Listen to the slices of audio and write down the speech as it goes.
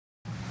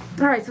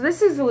Alright, so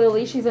this is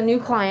Lily. She's a new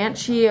client.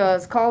 She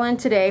is calling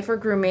today for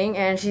grooming,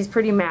 and she's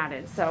pretty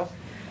matted. So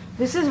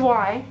this is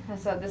why.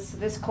 So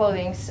this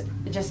clothing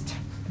just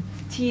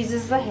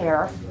teases the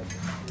hair.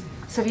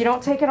 So if you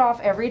don't take it off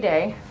every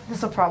day,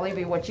 this will probably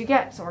be what you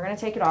get. So we're going to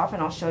take it off,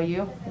 and I'll show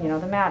you, you know,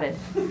 the matted.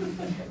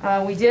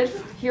 We did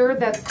hear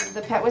that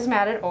the pet was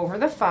matted over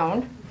the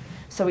phone.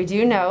 So we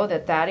do know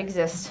that that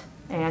exists,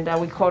 and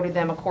we quoted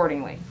them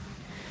accordingly.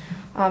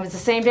 It's the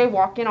same day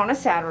walk-in on a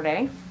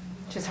Saturday,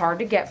 which is hard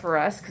to get for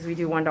us because we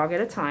do one dog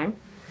at a time.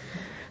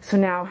 So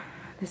now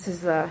this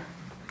is the,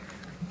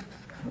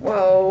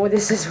 whoa,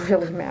 this is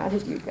really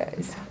matted, you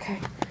guys. Okay.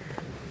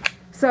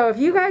 So if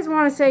you guys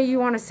want to say you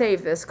want to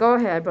save this, go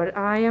ahead, but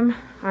I'm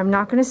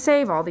not going to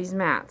save all these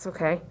mats,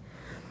 okay?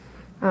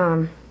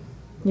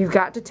 You've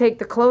got to take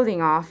the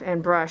clothing off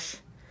and brush.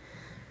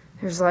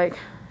 There's like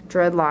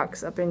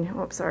dreadlocks up in,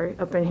 oh, sorry,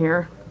 up in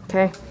here,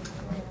 okay?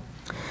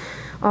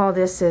 All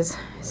this is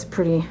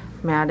pretty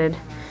matted.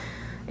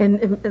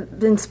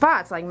 In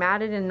spots, like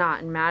matted and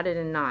not, and matted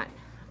and not,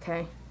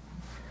 okay?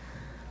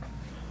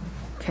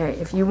 Okay,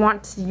 if you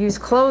want to use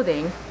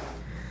clothing,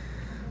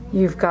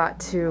 you've got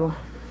to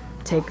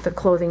take the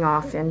clothing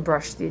off and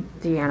brush the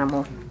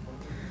animal.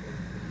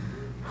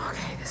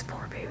 Okay, this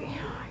poor baby.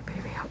 Hi,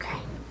 baby, okay.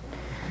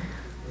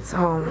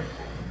 So,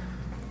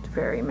 it's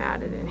very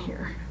matted in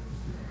here.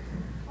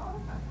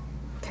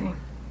 Okay.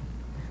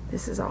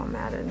 This is all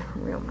matted,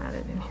 real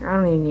matted in here. I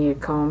don't even need a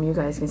comb. You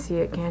guys can see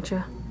it, can't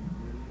you?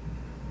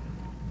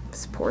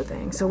 This poor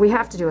thing. So we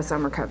have to do a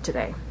summer cut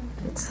today.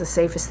 It's the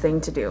safest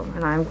thing to do.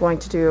 And I'm going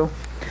to do,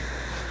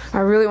 I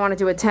really want to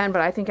do a 10,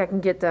 but I think I can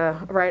get the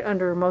right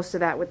under most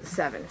of that with the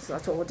 7. So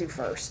that's what we'll do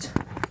first.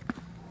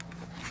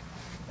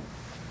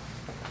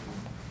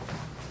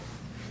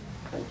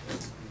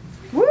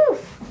 Woo!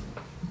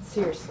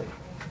 Seriously.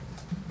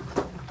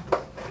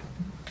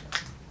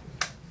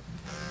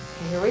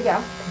 Okay, here we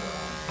go.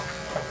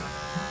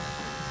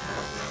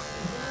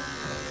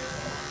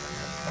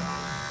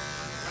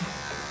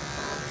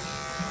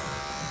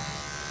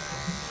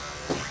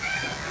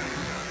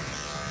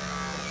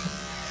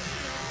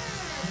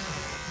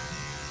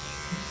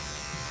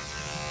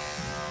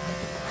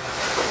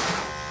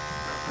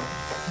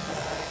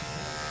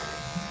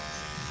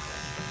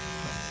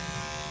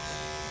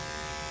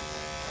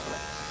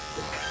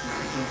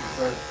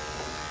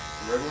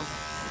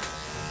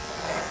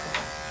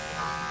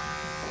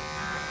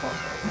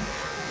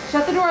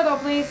 Shut the door though,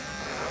 please.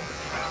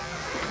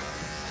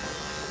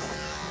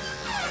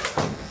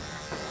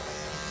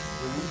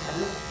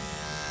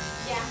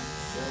 Yeah.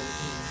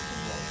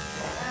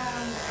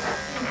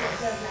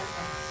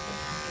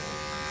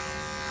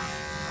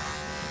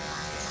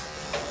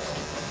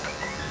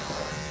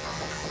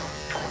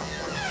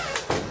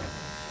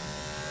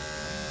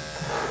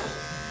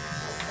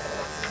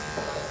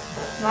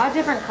 A lot of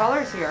different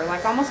colors here,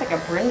 like almost like a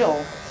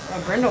brindle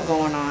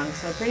going on.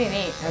 So pretty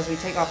neat as we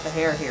take off the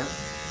hair here.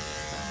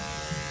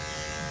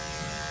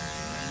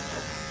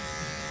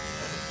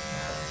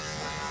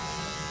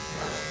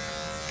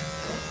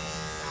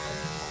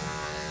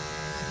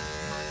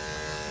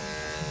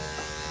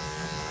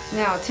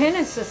 Now 10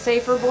 is a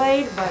safer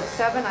blade, but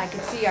 7 I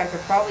could see I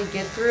could probably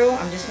get through.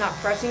 I'm just not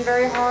pressing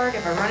very hard.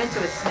 If I run into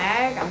a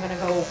snag, I'm gonna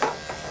go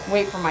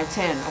wait for my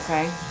 10,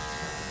 okay?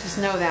 Just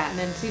know that. And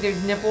then see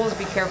there's nipples,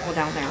 be careful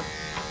down there.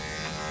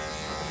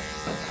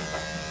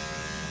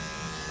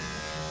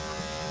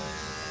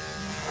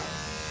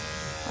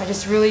 I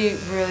just really,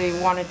 really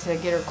wanted to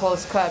get her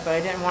close cut, but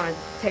I didn't want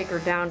to take her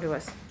down to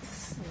a,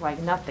 like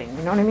nothing,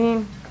 you know what I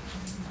mean?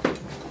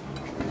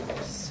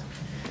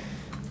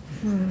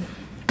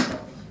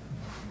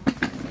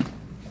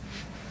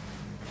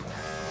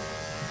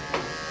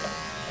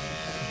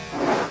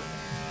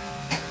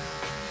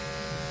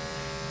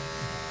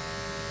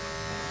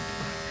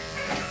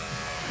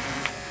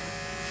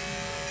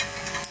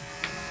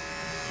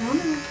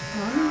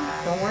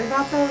 Don't worry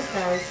about those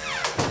guys.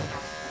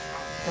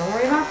 Don't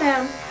worry about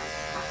them.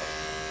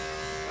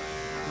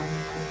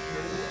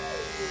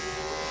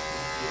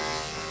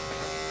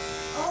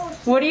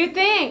 What do you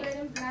think?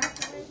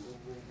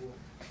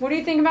 What do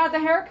you think about the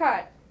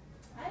haircut?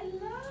 I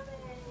love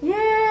it.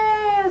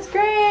 Yeah, it's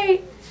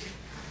great.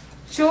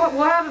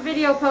 We'll have a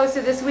video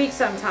posted this week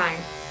sometime.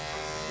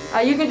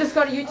 You can just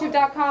go to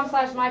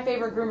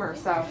youtube.com/myfavoritegroomer.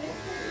 So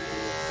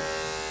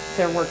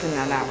they're working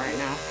on that right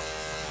now.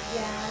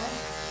 Yeah.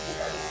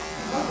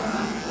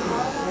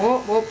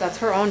 Whoop, whoop, that's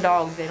her own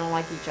dogs. They don't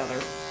like each other.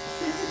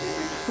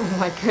 Oh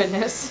my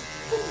goodness.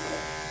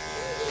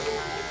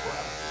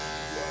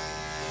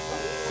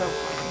 So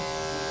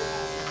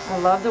funny. I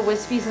love the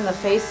wispies in the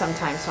face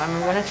sometimes, so I'm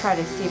going to try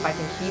to see if I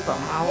can keep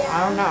them. I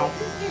don't know.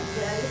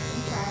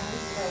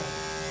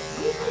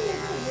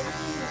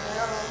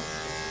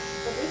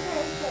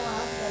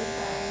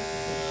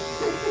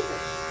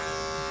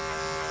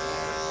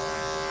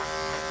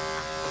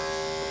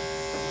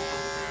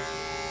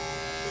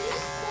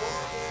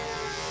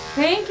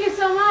 Thank you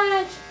so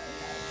much.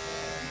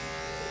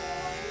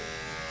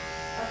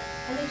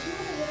 And then she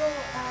has a little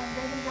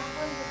golden black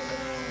one with a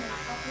little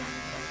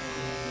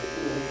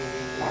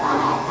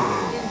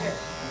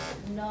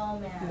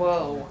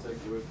Whoa. Take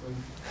it with me.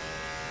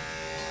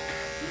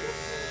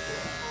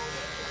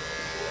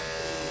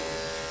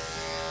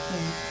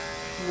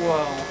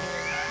 Whoa.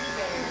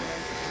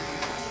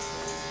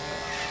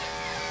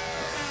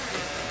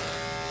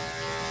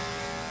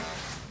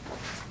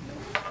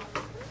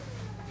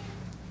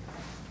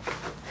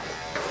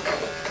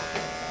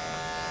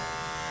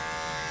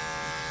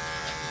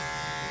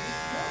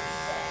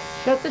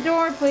 Shut the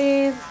door,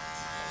 please.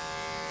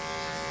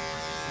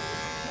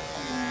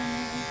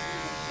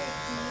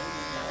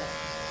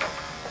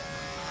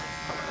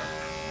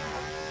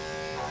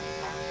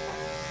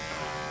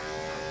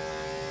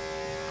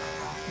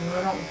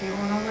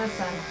 People don't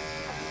listen.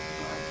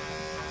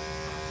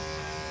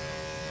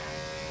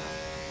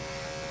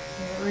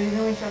 There's a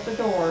reason we shut the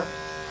door.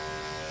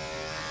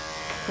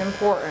 It's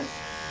important.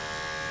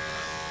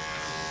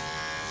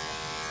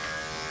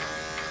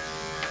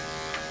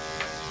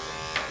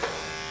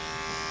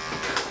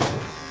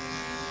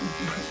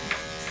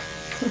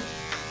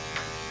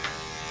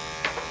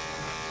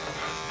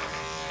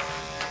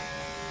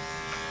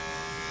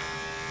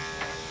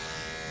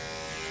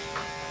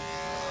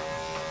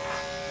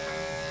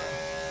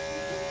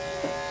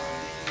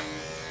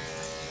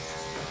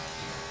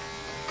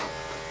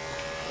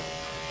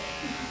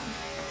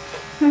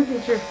 Look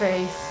at your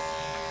face.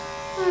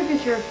 Look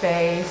at your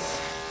face.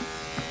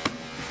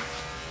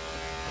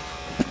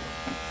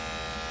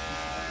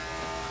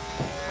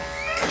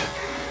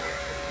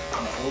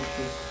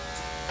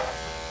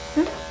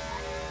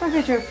 Look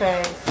at your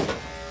face. You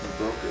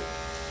broke it.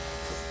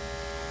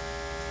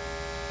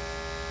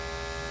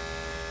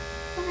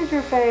 Look at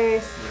your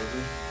face.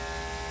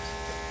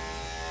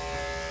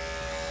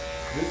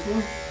 This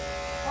one?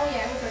 Oh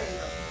yeah, it was already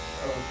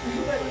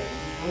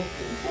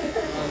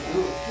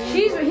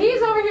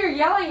He's over here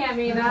yelling at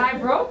me that I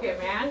broke it,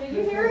 man. Did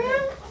you hear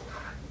him?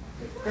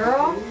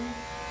 Girl?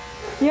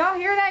 Y'all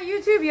hear that,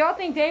 YouTube? Y'all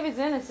think David's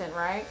innocent,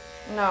 right?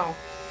 No.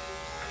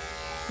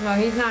 No,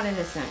 he's not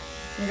innocent.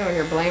 He's over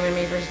here blaming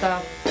me for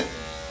stuff.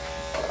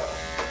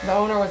 The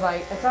owner was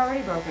like, it's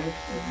already broken.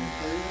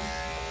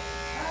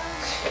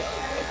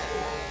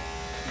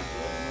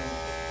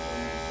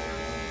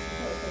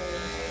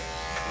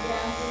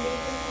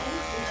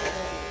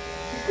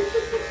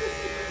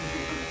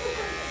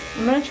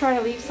 I'm going to try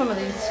to leave some of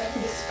these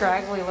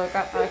scraggly look.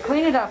 I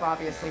clean it up,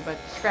 obviously, but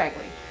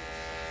scraggly.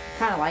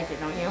 Kind of like it,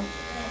 don't you?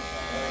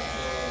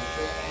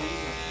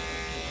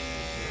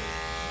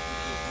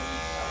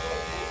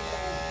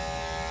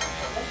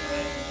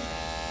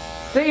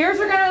 The ears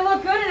are going to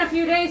look good in a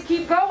few days.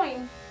 Keep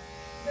going.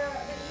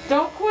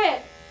 Don't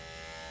quit.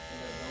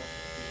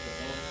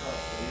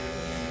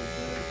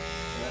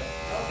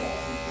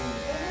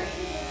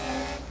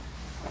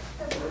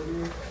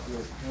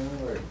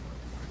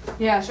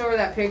 Yeah, show her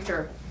that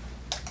picture.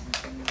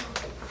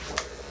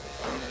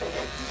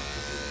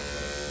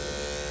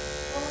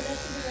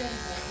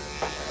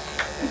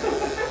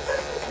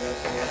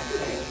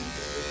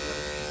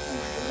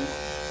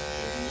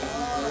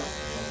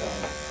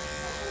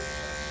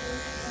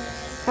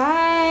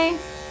 Bye.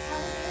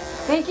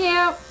 Thank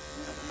you.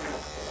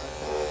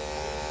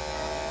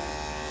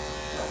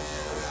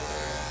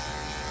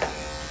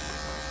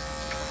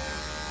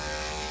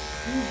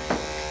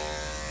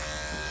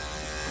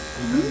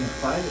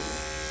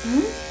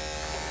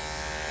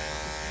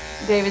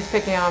 David's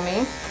picking on me.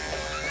 She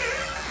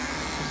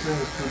said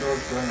the two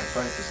dogs were in a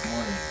fight this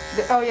morning.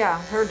 Oh yeah,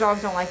 her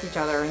dogs don't like each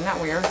other. Isn't that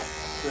weird?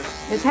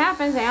 It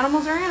happens.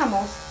 Animals are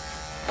animals.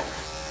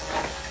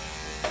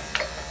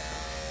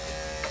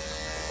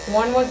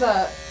 One was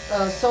a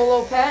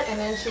solo pet, and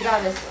then she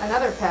got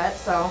another pet.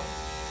 So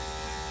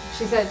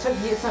she said it took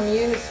some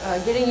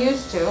getting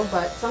used to,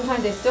 but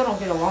sometimes they still don't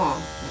get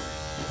along.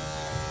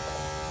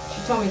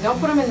 She told me don't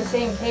put them in the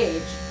same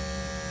cage.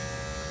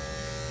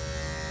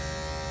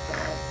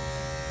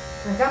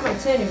 I got my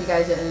tin, if you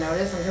guys didn't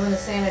notice. I'm doing the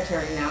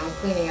sanitary now. I'm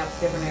cleaning up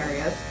different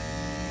areas.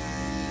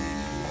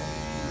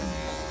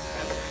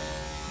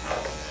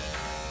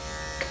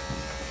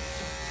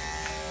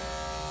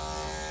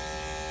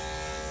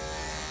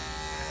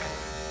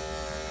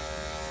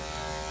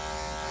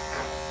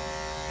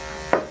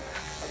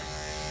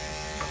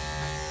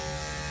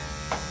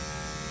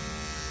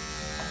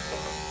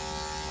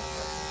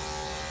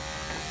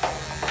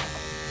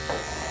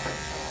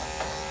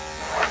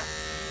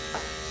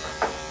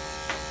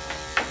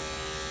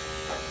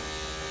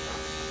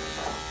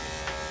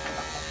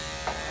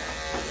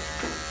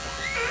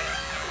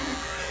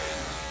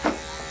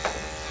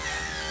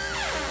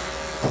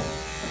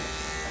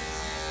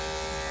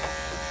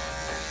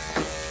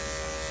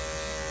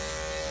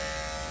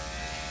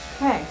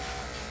 Okay.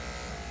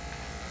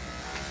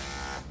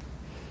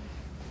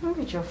 Look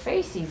at your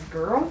faces,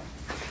 girl.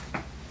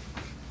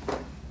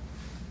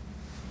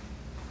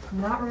 I'm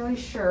not really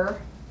sure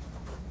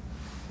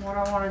what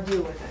I want to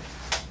do with it.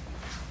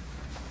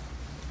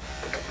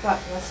 But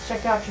let's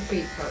check out your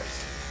feet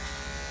first.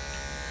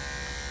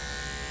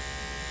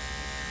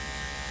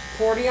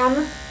 40 on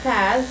the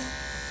pads.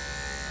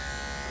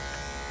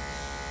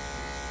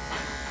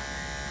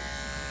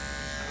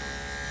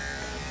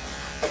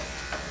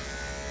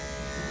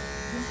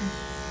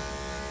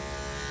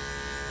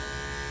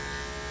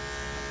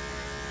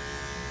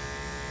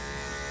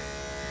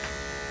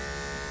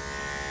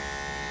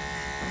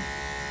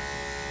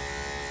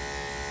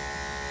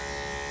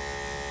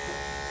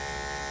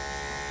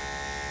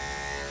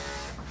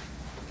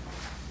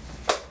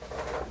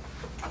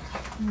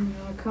 I'm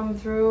gonna come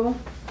through,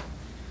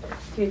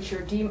 get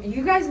your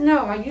you guys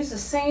know I use the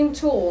same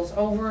tools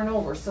over and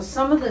over. So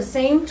some of the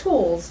same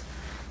tools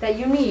that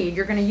you need,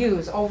 you're gonna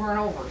use over and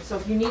over. So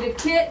if you need a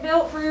kit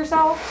built for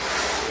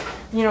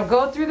yourself, you know,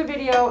 go through the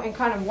video and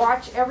kind of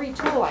watch every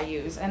tool I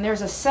use. And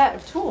there's a set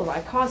of tools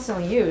I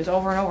constantly use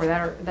over and over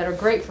that are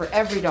great for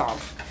every dog.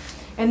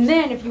 And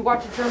then if you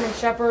watch a German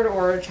Shepherd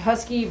or a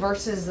Husky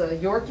versus a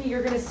Yorkie,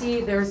 you're gonna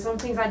see there's some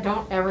things I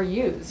don't ever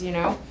use, you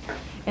know?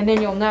 And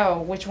then you'll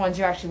know which ones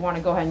you actually want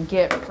to go ahead and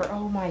get for,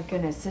 oh my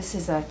goodness, this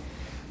is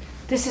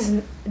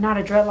not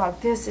a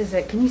dreadlock. This is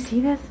a, can you see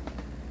this?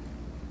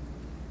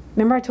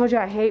 Remember I told you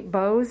I hate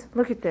bows?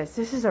 Look at this.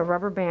 This is a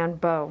rubber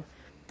band bow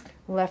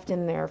left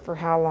in there for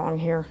how long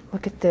here?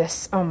 Look at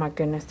this. Oh my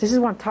goodness. This is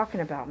what I'm talking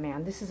about,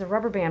 man. This is a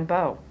rubber band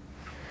bow.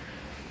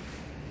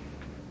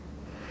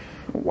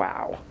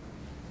 Wow.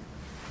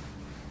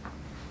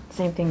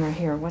 Same thing right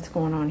here. What's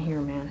going on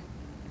here, man?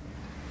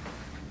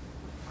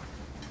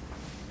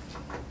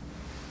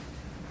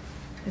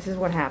 This is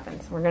what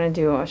happens. We're going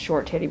to do a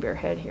short teddy bear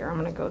head here. I'm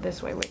going to go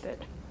this way with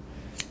it.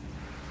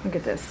 Look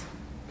at this.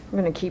 I'm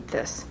going to keep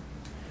this.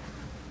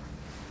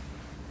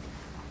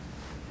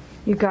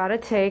 You got to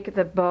take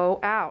the bow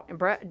out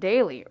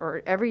daily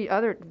or every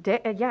other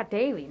day. Yeah,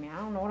 daily, man. I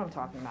don't know what I'm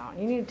talking about.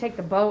 You need to take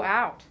the bow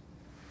out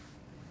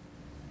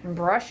and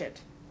brush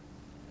it.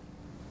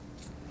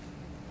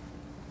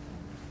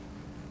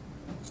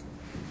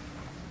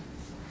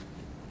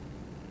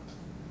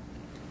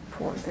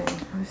 Poor thing.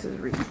 This is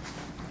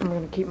I'm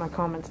going to keep my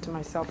comments to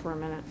myself for a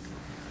minute.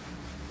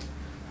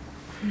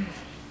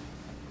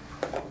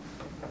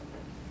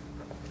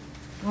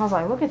 I was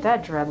like, look at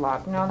that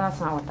dreadlock. No, that's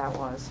not what that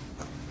was.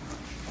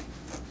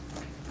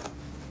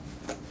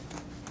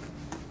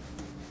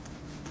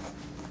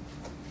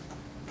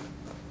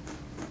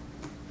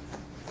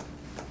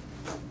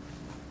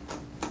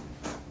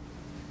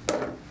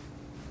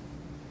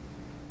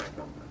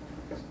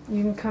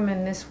 You can come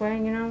in this way,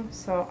 you know,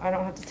 so I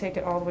don't have to take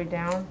it all the way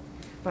down,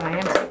 but I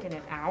am taking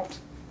it out.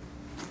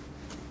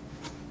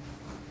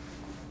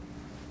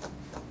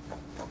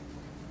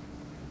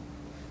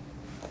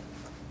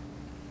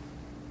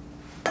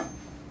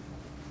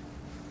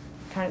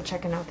 Kind of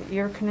checking out the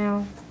ear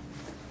canal.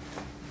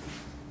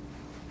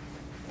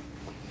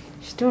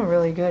 She's doing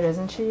really good,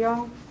 isn't she,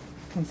 y'all?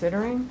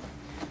 Considering,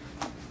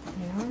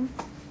 you know.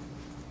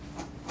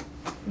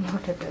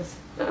 Look at this.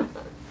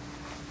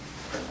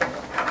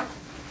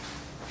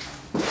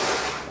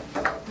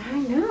 I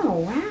know,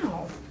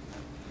 wow.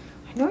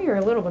 I know you're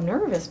a little bit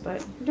nervous,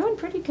 but you're doing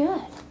pretty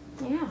good.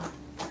 Yeah.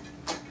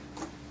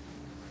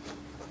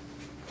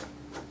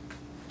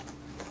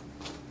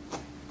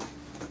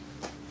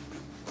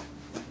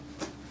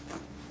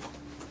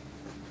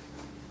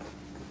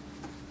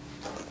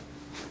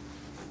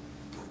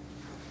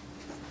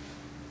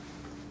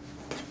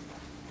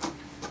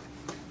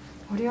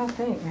 What do y'all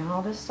think, man?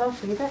 All this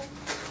stuff, leave it?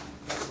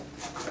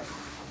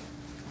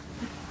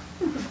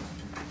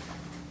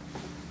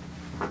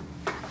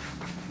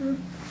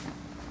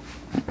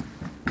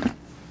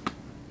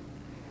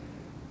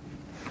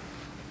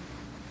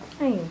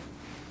 Hey,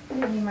 I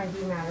didn't need my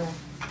dematter.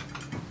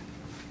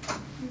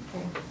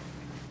 Okay.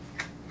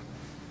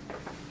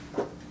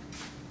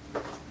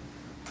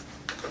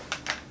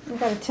 I've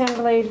got a 10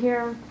 blade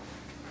here.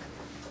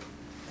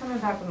 Coming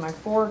back with my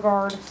 4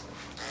 guard.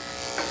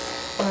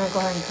 I'm going to go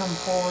ahead and come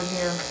forward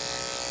here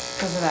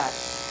because of that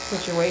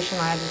situation.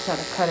 I just had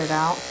to cut it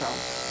out, so.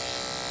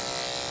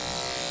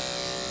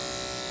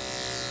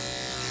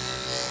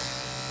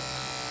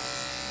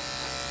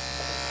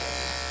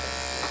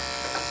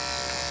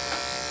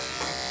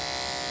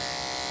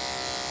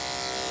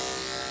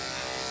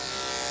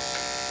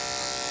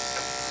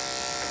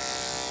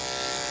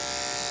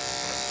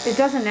 It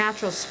does a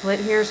natural split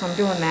here, so I'm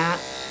doing that.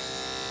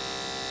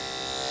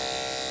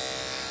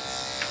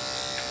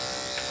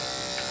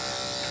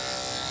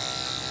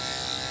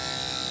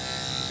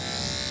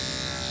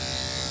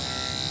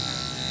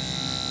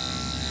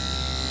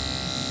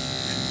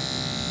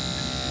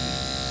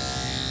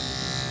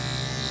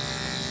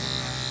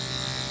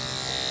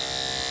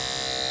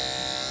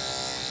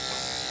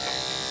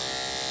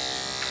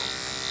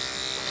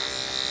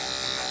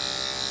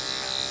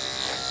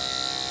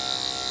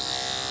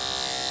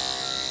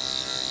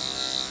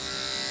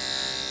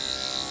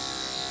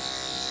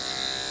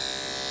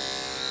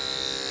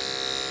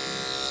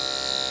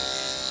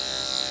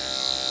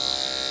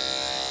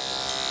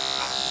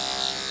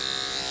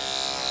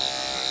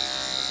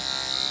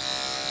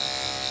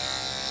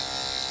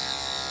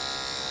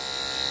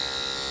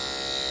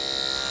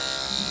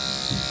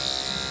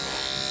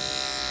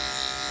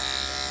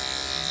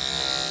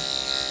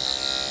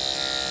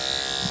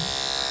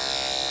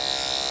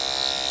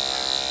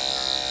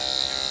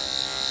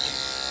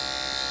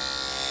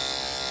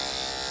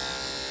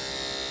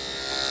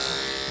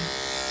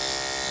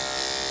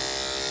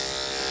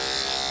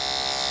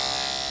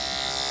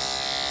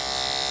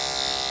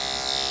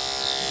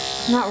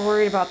 I'm not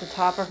worried about the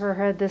top of her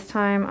head this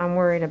time. I'm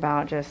worried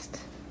about just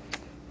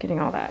getting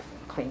all that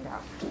cleaned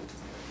out.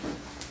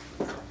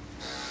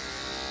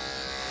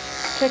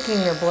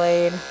 checking your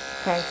blade.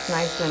 Okay, it's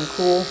nice and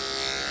cool,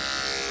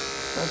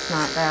 so it's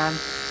not bad.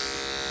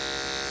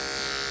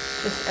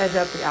 Just edge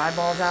up the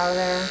eyeballs out of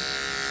there.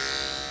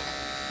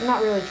 I'm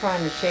not really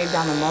trying to shave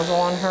down the muzzle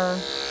on her.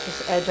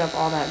 Just edge up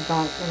all that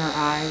gunk in her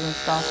eyes and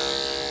stuff.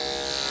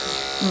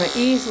 I'm going to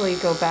easily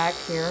go back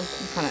here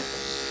and kind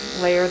of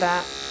layer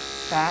that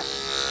back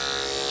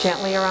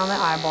gently around the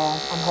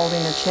eyeball. I'm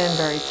holding the chin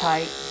very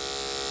tight,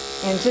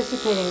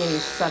 anticipating any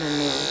sudden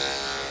moves.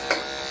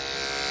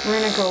 We're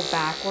going to go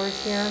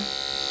backwards here,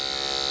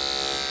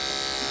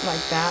 like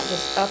that,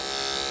 just up,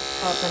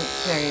 and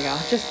there you go.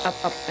 Just up,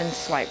 and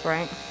swipe,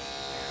 right?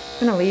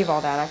 I'm going to leave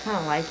all that. I kind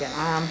of like it.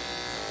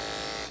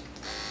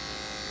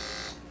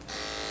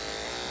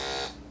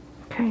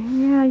 Okay,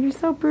 yeah, you're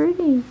so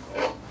pretty.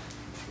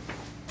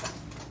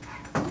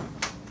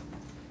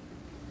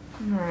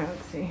 Alright,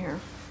 let's see here.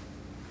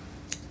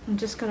 I'm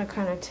just going to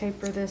kind of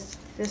taper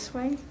this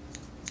way.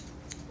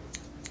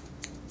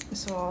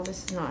 So all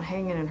this is not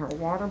hanging in her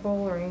water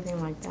bowl or anything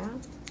like that.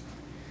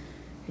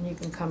 And you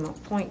can come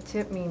up. Point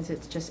tip means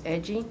it's just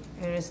edgy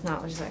and it's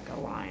not just like a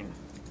line.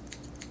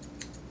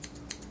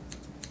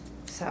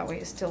 So that way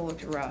it still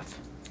looks rough.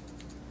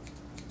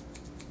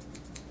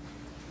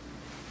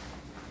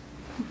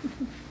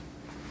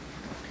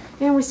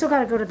 And we still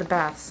got to go to the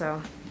bath,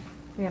 so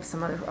we have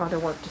some other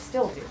work to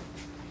still do.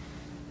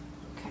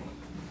 Okay.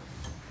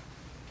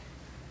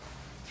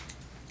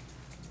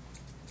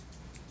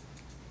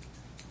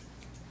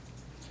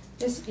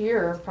 This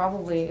ear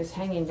probably is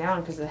hanging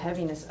down because of the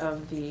heaviness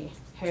of the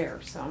hair,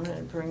 so I'm going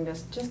to bring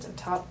this just a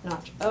top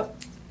notch up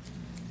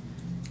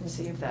and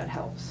see if that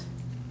helps.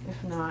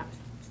 If not,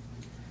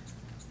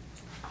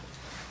 I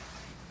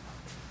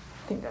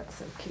think that's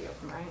so cute,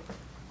 right?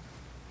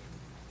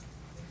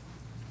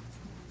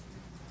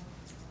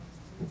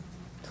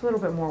 A little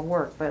bit more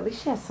work, but at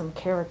least she has some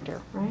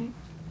character, right?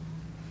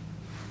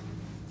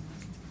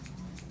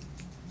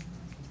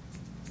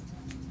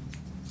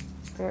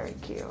 Very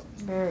cute,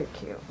 very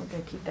cute. We're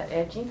gonna keep that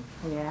edgy.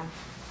 Yeah.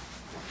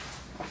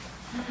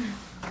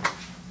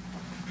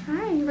 All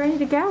right, you ready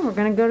to go? We're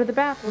gonna go to the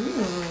bathroom.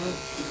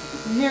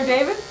 You hear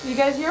David? You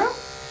guys hear him?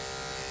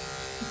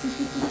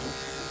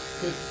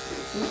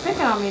 He's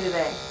picking on me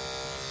today.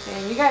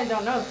 And you guys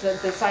don't know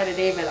the side of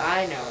David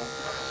I know.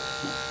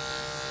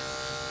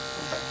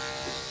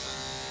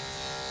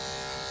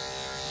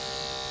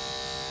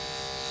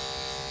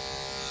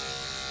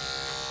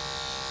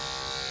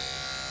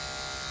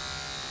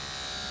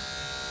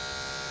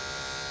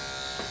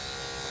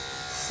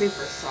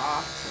 Super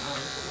soft.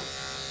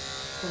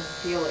 You can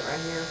feel it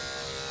right here.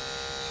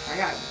 I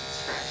got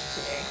scratched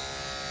today.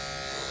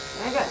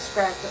 I got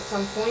scratched at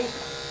some point.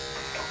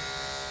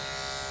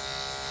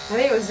 I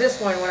think it was this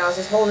one when I was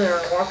just holding her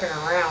and walking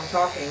around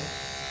talking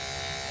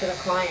to the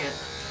client.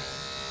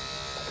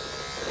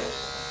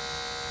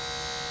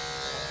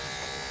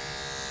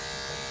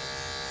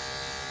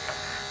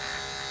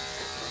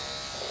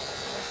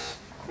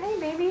 Hey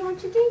baby,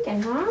 what you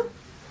thinking, huh?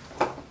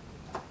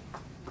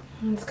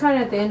 It's kind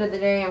of at the end of the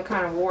day, I'm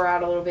kind of wore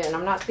out a little bit and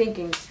I'm not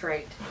thinking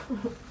straight. So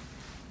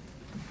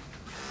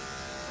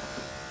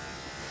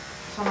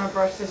I'm going to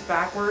brush this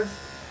backwards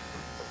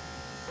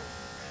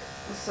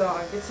so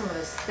I get some of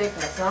this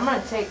thickness. And I'm going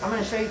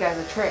to show you guys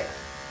a trick.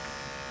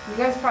 You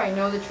guys probably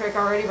know the trick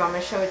already, but I'm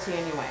going to show it to you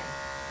anyway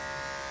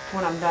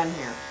when I'm done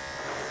here.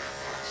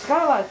 She's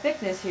got a lot of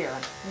thickness here,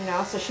 you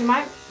know, so she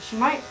might,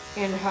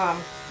 and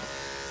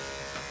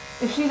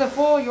if she's a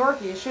full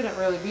Yorkie, it shouldn't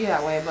really be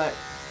that way, but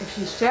if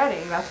she's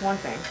shedding, that's one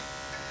thing.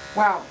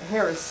 Wow, the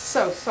hair is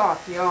so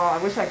soft, y'all.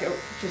 I wish I could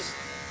just,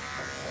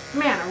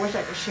 man, I wish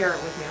I could share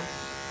it with you.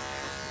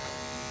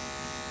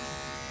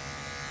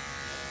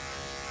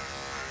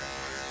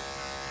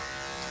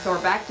 So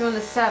we're back doing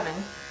the 7.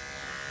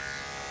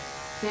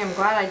 See, I'm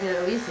glad I did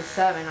at least a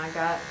 7. I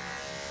got,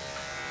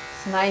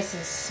 it's nice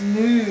and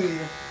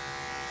smooth.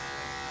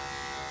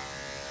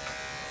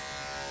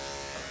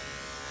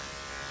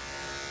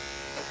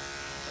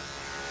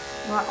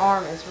 My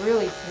arm is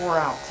really wore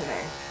out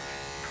today.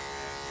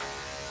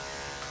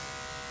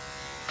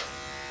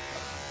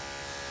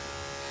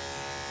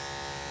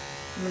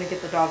 I'm going to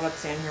get the dog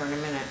upstand here in a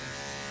minute.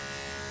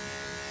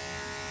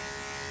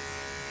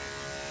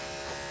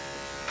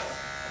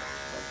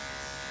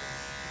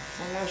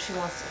 I know she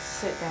wants to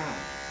sit down.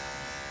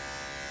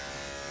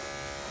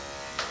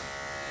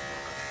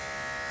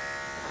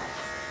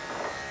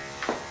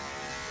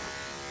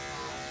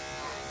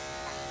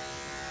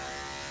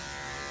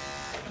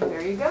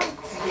 There you go.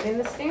 Get in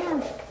the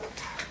stand.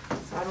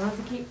 So I don't have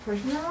to keep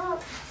pushing her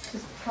up.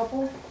 Just a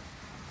couple,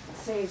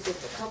 saves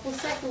just a couple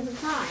seconds of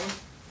time.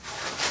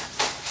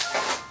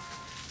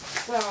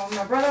 So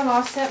my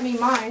brother-in-law sent me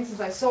mine since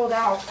I sold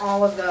out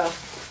all of the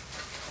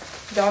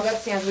dog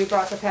upstands we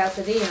brought to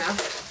Pasadena.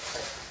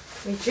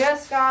 We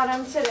just got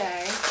them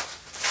today.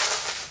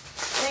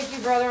 Thank you,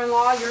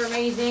 brother-in-law. You're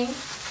amazing.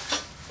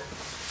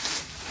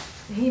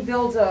 He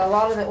builds a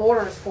lot of the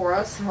orders for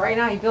us. Right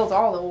now he builds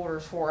all the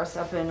orders for us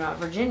up in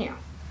Virginia.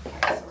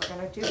 So we're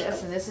going to do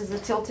this, and this is the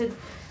tilted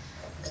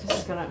This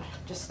is gonna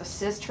just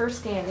assist her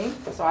standing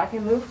so I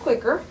can move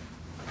quicker.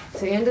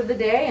 It's the end of the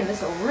day, and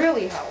this will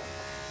really help.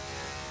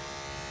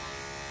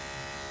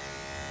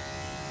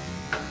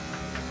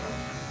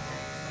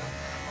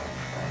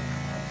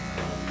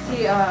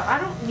 See, I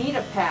don't need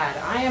a pad.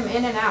 I am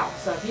in and out.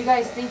 So if you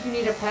guys think you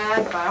need a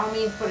pad, by all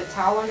means put a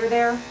towel under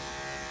there.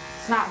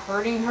 It's not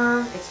hurting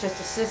her. It's just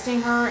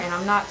assisting her, and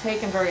I'm not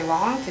taking very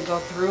long to go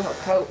through her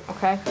coat,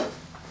 okay?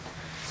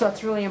 So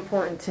it's really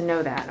important to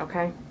know that,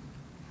 okay?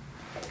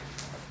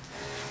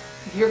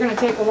 If you're going to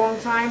take a long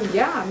time,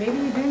 yeah, maybe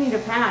you do need a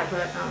pad,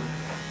 but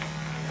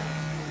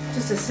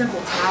just a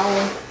simple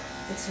towel.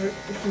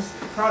 The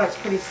product's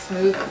pretty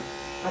smooth.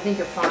 I think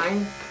you're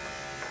fine.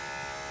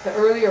 The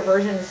earlier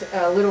version is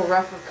a little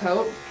rougher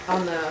coat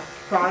on the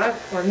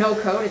product, or no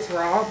coat, it's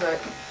raw,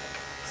 but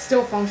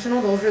still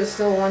functional. Those are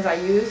still the ones I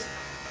use.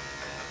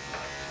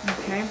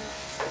 Okay.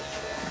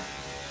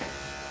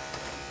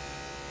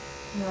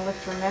 I'm gonna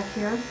lift her neck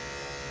here.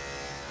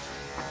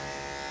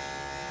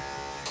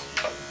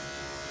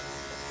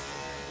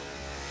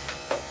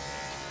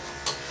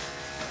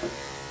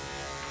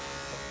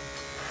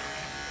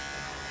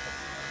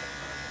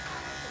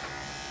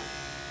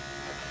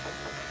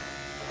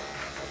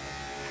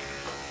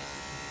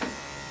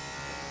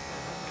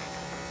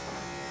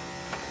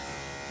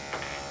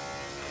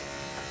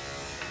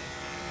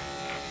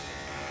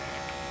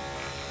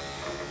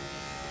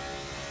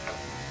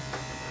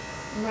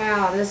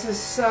 Wow, this is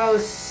so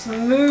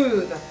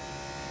smooth.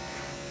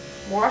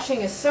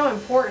 Washing is so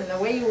important. The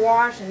way you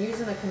wash and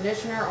using the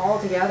conditioner all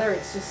together,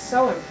 it's just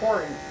so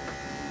important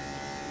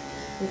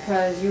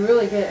because you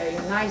really get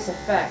a nice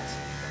effect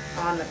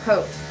on the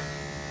coat.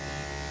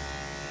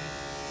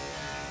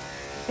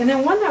 And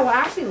then one that will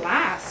actually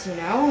last, you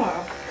know,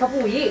 a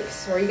couple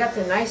weeks, where you got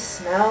the nice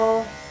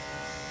smell.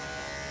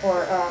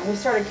 Or we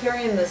started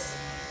carrying the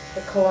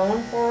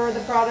cologne for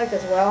the product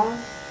as well.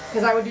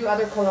 Because I would do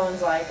other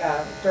colognes, like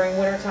during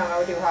winter time I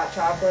would do hot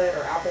chocolate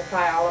or apple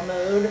pie a la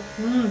mode.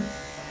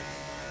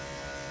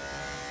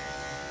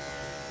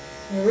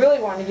 You really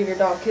want to give your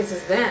dog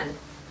kisses then.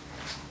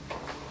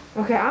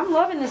 Okay, I'm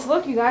loving this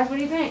look, you guys. What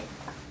do you think?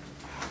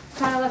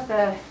 Kind of left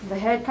the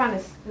head kind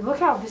of, look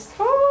how this,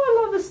 oh,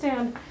 I love the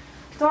stand.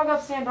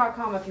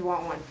 Dogupstand.com if you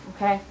want one,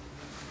 okay?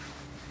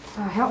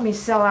 Help me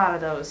sell out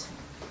of those.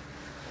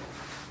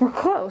 We're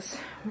close.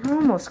 We're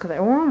almost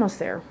there. We're almost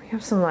there. We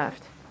have some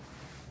left.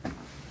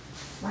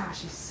 Wow,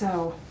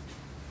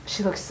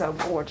 she looks so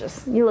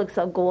gorgeous. You look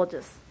so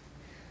gorgeous.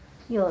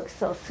 You look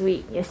so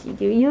sweet. Yes, you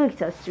do. You look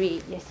so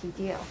sweet. Yes, you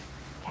do.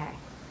 Okay.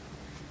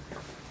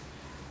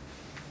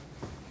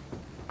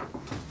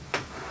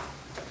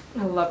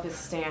 I love this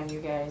stand, you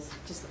guys.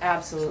 Just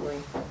absolutely.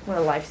 What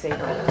a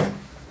lifesaver.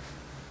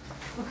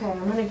 Okay,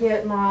 I'm going to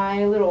get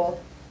my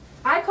little,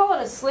 I call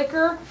it a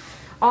slicker.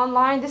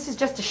 Online, this is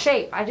just a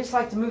shape. I just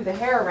like to move the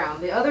hair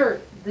around. The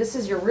other, this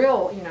is your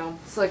real, you know,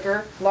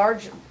 slicker,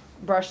 large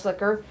brush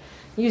slicker.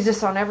 Use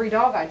this on every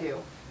dog I do.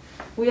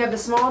 We have the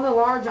small and the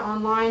large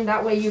online.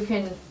 That way you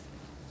can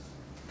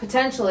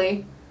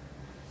potentially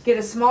get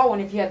a small one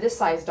if you have this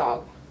size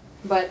dog.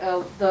 But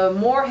the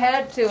more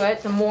head to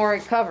it, the more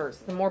it covers.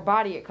 The more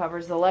body it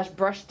covers, the less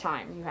brush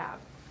time you have.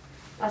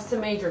 That's the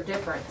major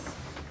difference.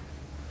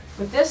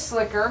 With this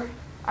slicker,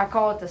 I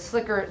call it the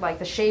slicker, like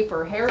the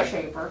shaper, hair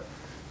shaper.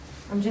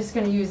 I'm just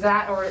going to use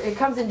that, or it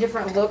comes in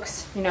different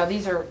looks. You know,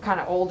 these are kind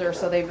of older,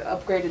 so they've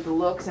upgraded the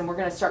looks, and we're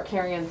going to start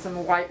carrying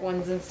some white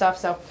ones and stuff.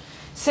 So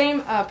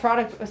same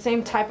product,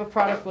 same type of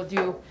product will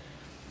do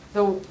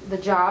the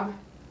job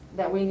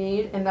that we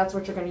need, and that's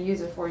what you're going to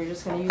use it for. You're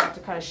just going to use it to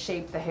kind of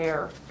shape the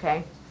hair,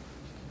 okay?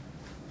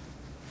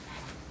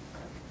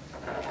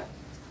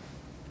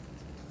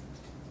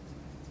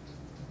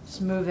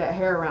 Just move that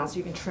hair around so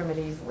you can trim it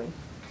easily,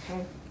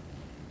 okay?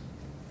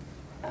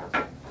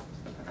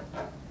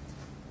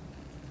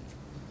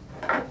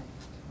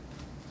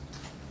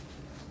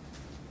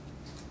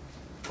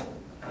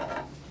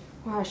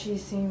 Wow, she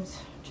seems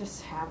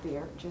just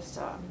happier, just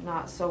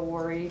not so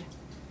worried.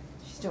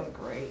 She's doing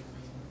great.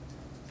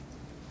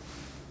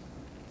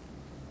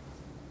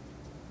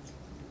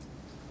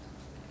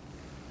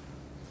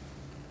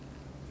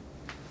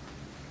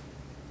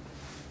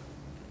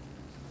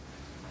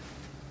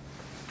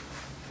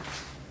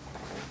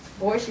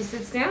 Boy, she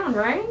sits down,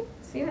 right?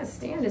 See, that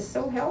stand is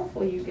so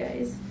helpful, you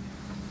guys.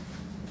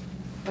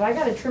 But I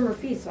got to trim her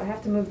feet, so I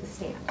have to move the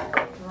stand.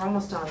 We're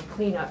almost on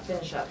clean up,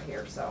 finish up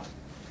here, so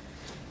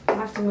I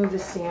have to move the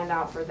stand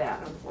out for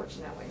that,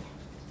 unfortunately.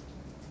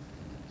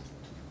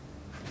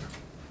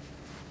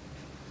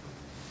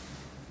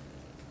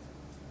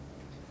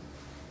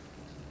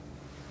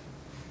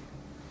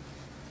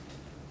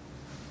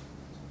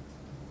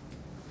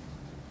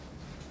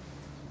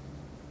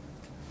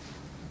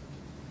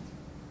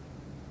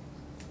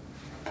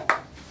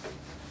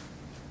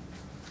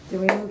 Do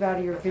we move out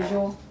of your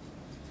visual?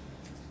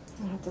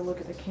 I'll have to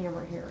look at the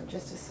camera here in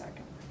just a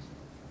second.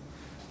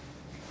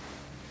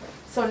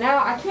 So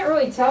now I can't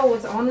really tell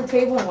what's on the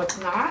table and what's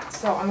not,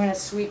 so I'm going to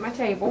sweep my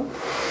table.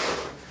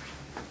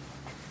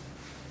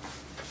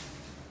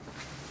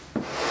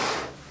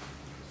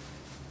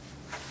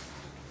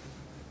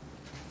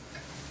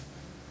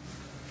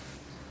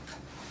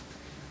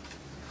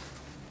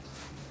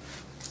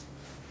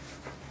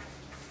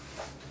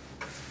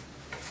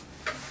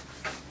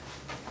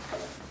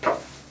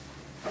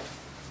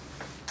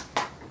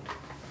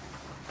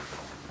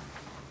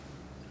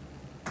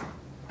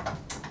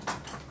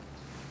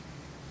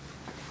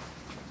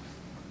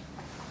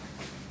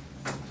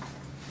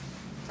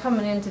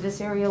 coming into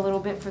this area a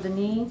little bit for the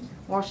knee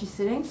while she's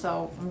sitting,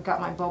 so I've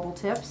got my bubble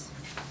tips.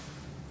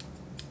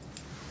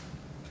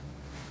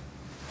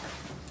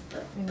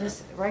 And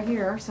this right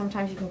here,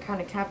 sometimes you can kind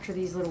of capture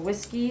these little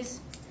whiskers.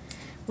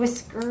 What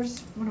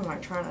am I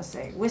trying to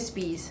say?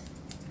 Wispies.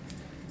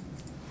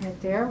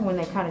 Right there, when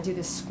they kind of do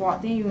this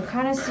squat thing, you can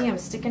kind of see them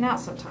sticking out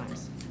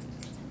sometimes.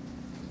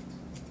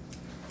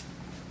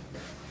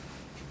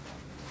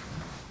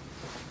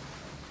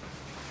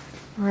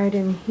 Right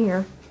in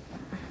here.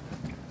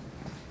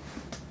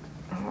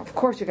 Oh, of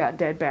course we got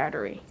dead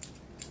battery.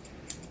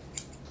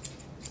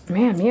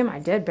 Man, me and my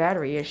dead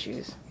battery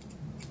issues.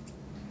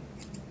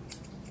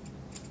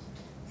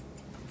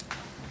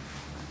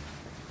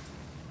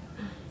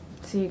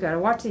 So you gotta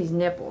watch these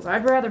nipples.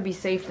 I'd rather be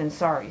safe than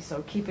sorry,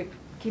 so keep it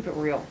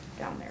real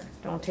down there.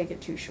 Don't take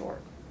it too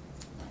short.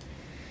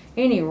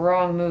 Any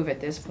wrong move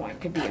at this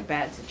point could be a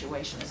bad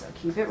situation, so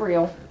keep it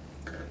real.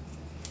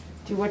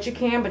 Do what you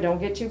can, but don't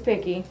get too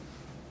picky.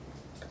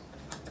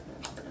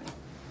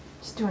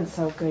 Just doing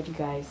so good, you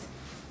guys.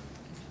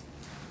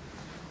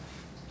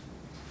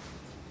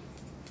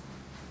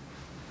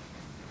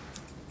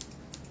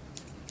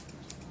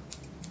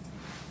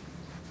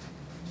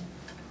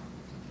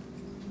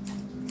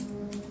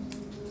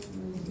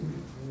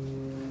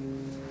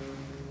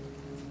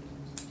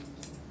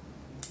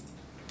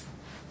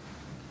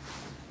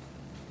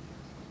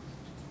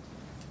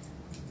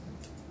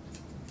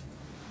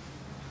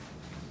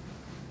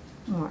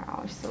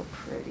 Wow, it's so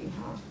pretty,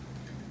 huh?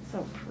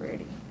 So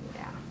pretty.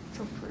 Yeah,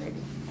 so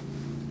pretty.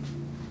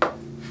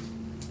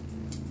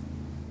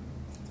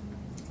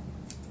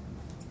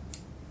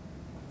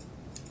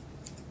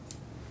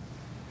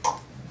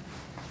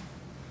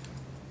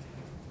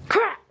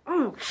 Crap!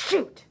 Oh,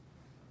 shoot!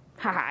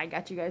 Haha, I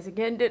got you guys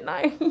again, didn't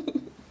I?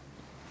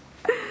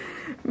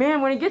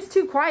 Man, when it gets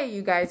too quiet,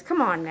 you guys, come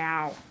on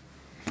now.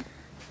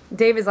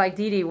 Dave is like,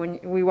 Dee Dee,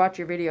 when we watch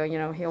your video, you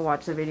know, he'll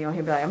watch the video and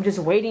he'll be like, I'm just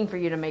waiting for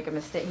you to make a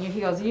mistake.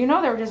 He goes, you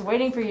know, they were just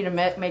waiting for you to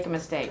make a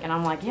mistake. And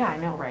I'm like, yeah, I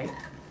know, right?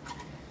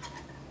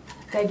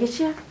 Did I get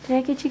you? Did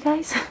I get you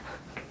guys?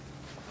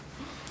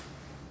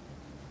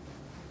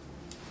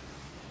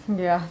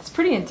 Yeah, it's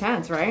pretty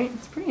intense, right?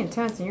 It's pretty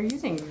intense, and you're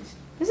using,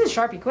 this is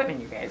sharp equipment,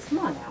 you guys. Come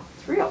on now,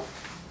 it's real.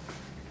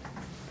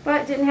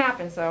 But it didn't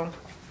happen, so.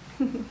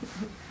 Oh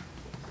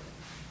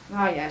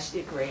yeah, she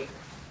did great.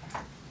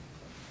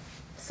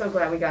 So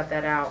glad we got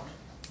that out.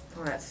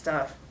 All that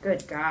stuff.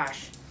 Good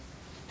gosh.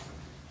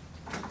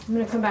 I'm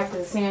going to come back to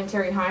the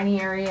sanitary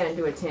hiney area and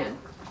do a 10.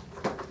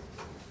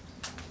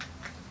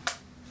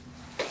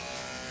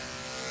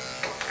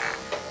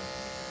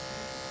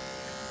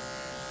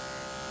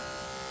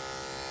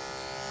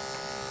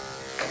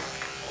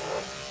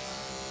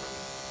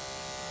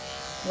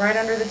 Right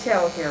under the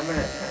tail here. I'm going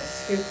to kind of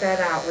scoop that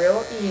out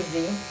real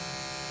easy.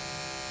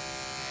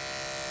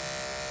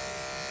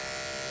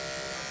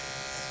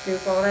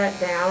 Scoop all that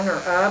down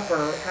or up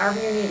or however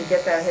you need to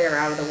get that hair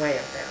out of the way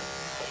up there.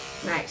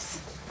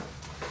 Nice.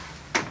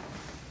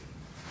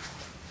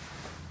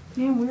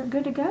 And we're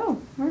good to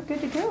go. We're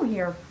good to go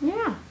here.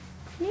 Yeah.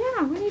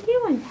 Yeah, what are you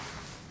doing?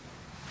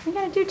 We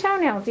gotta do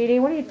toenails, Dee Dee.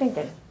 What are you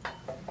thinking?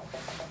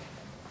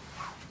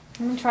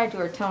 I'm gonna try to do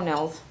her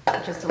toenails.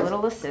 Just a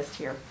little assist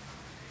here.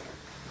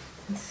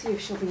 Let's see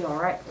if she'll be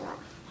alright for them.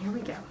 Here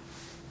we go.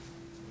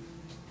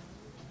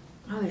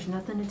 Oh, there's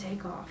nothing to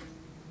take off.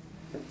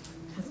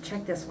 Let's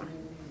check this one.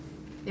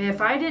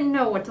 If I didn't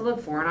know what to look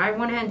for and I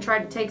went ahead and tried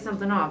to take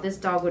something off, this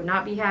dog would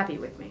not be happy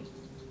with me.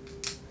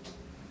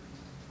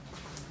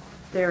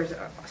 There's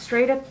a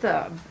straight up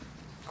the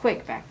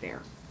quick back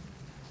there.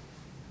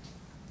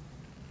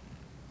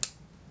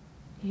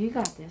 You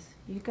got this.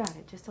 You got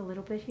it. Just a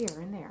little bit here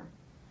and there.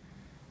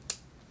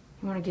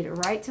 You want to get it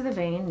right to the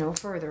vein, no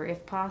further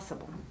if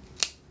possible.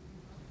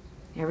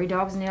 Every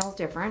dog's nail is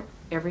different.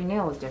 Every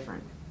nail is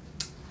different.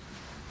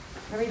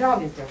 Every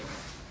dog is different.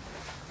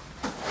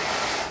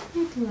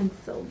 You're doing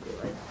so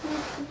good.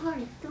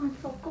 You're doing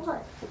so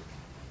good.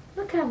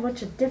 Look how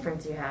much a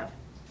difference you have.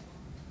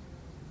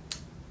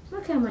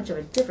 Look how much of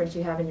a difference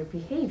you have in your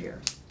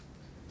behavior.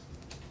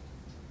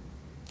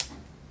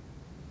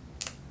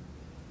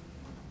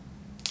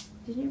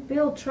 Did you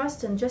build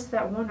trust in just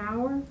that 1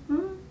 hour?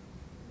 Hmm?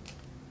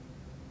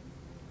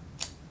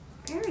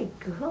 Very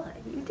good.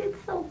 You did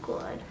so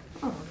good.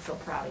 Oh, I'm so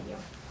proud of you.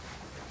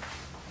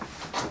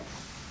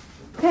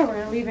 Okay, we're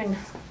going to leave in,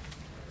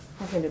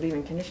 I was going to leave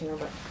in conditioner,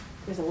 but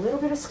there's a little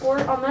bit of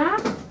squirt on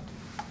that.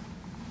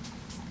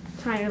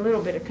 Tiny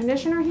little bit of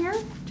conditioner here,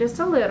 just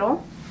a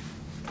little.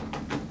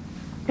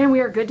 And we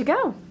are good to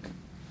go.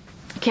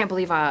 I can't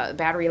believe the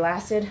battery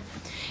lasted.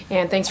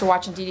 And thanks for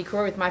watching Dee Dee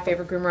Croy with My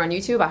Favorite Groomer on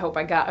YouTube. I hope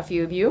I got a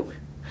few of you.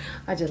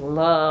 I just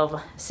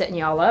love setting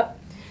y'all up.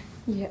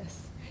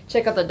 Yes.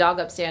 Check out the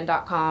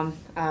dogupstand.com.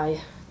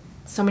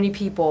 So many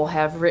people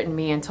have written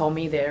me and told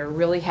me they're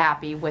really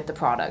happy with the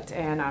product.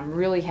 And I'm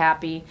really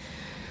happy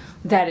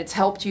that it's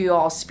helped you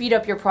all speed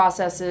up your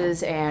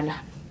processes. And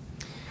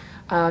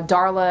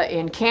Darla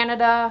in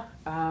Canada,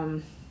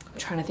 I'm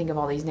trying to think of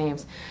all these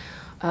names.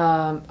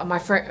 My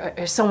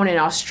friend, someone in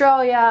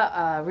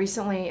Australia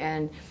recently,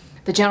 and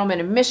the gentleman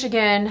in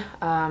Michigan,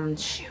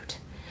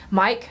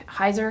 Mike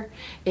Heiser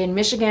in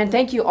Michigan.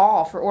 Thank you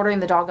all for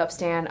ordering the dog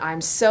upstand. I'm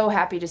so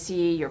happy to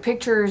see your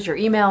pictures, your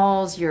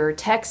emails, your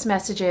text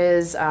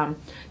messages.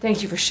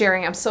 Thank you for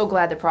sharing. I'm so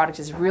glad the product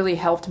has really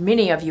helped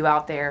many of you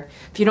out there.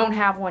 If you don't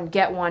have one,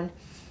 get one.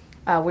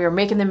 We are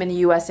making them in the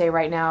USA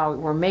right now.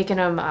 We're making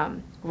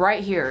them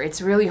right here.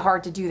 It's really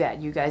hard to do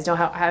that. You guys don't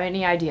have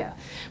any idea.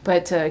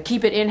 But to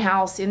keep it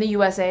in-house in the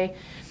USA,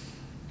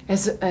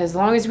 as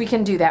long as we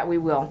can do that, we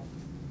will.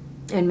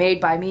 And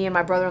made by me and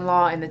my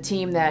brother-in-law and the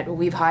team that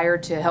we've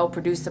hired to help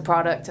produce the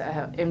product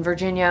in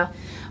Virginia,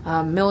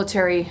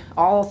 military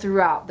all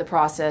throughout the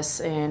process,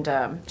 and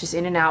just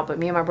in and out. But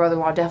me and my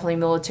brother-in-law, definitely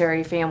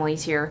military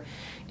families here.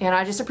 And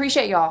I just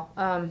appreciate y'all.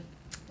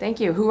 Thank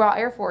you. Hoorah,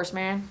 Air Force,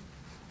 man.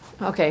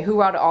 Okay,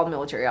 hoorah to all the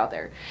military out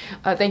there.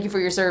 Thank you for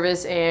your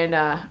service. And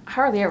I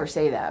hardly ever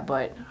say that,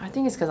 but I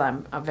think it's because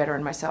I'm a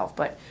veteran myself.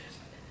 But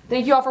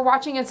thank you all for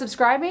watching and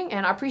subscribing,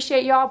 and I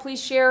appreciate y'all.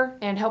 Please share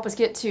and help us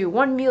get to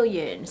 1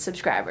 million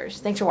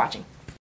subscribers. Thanks for watching.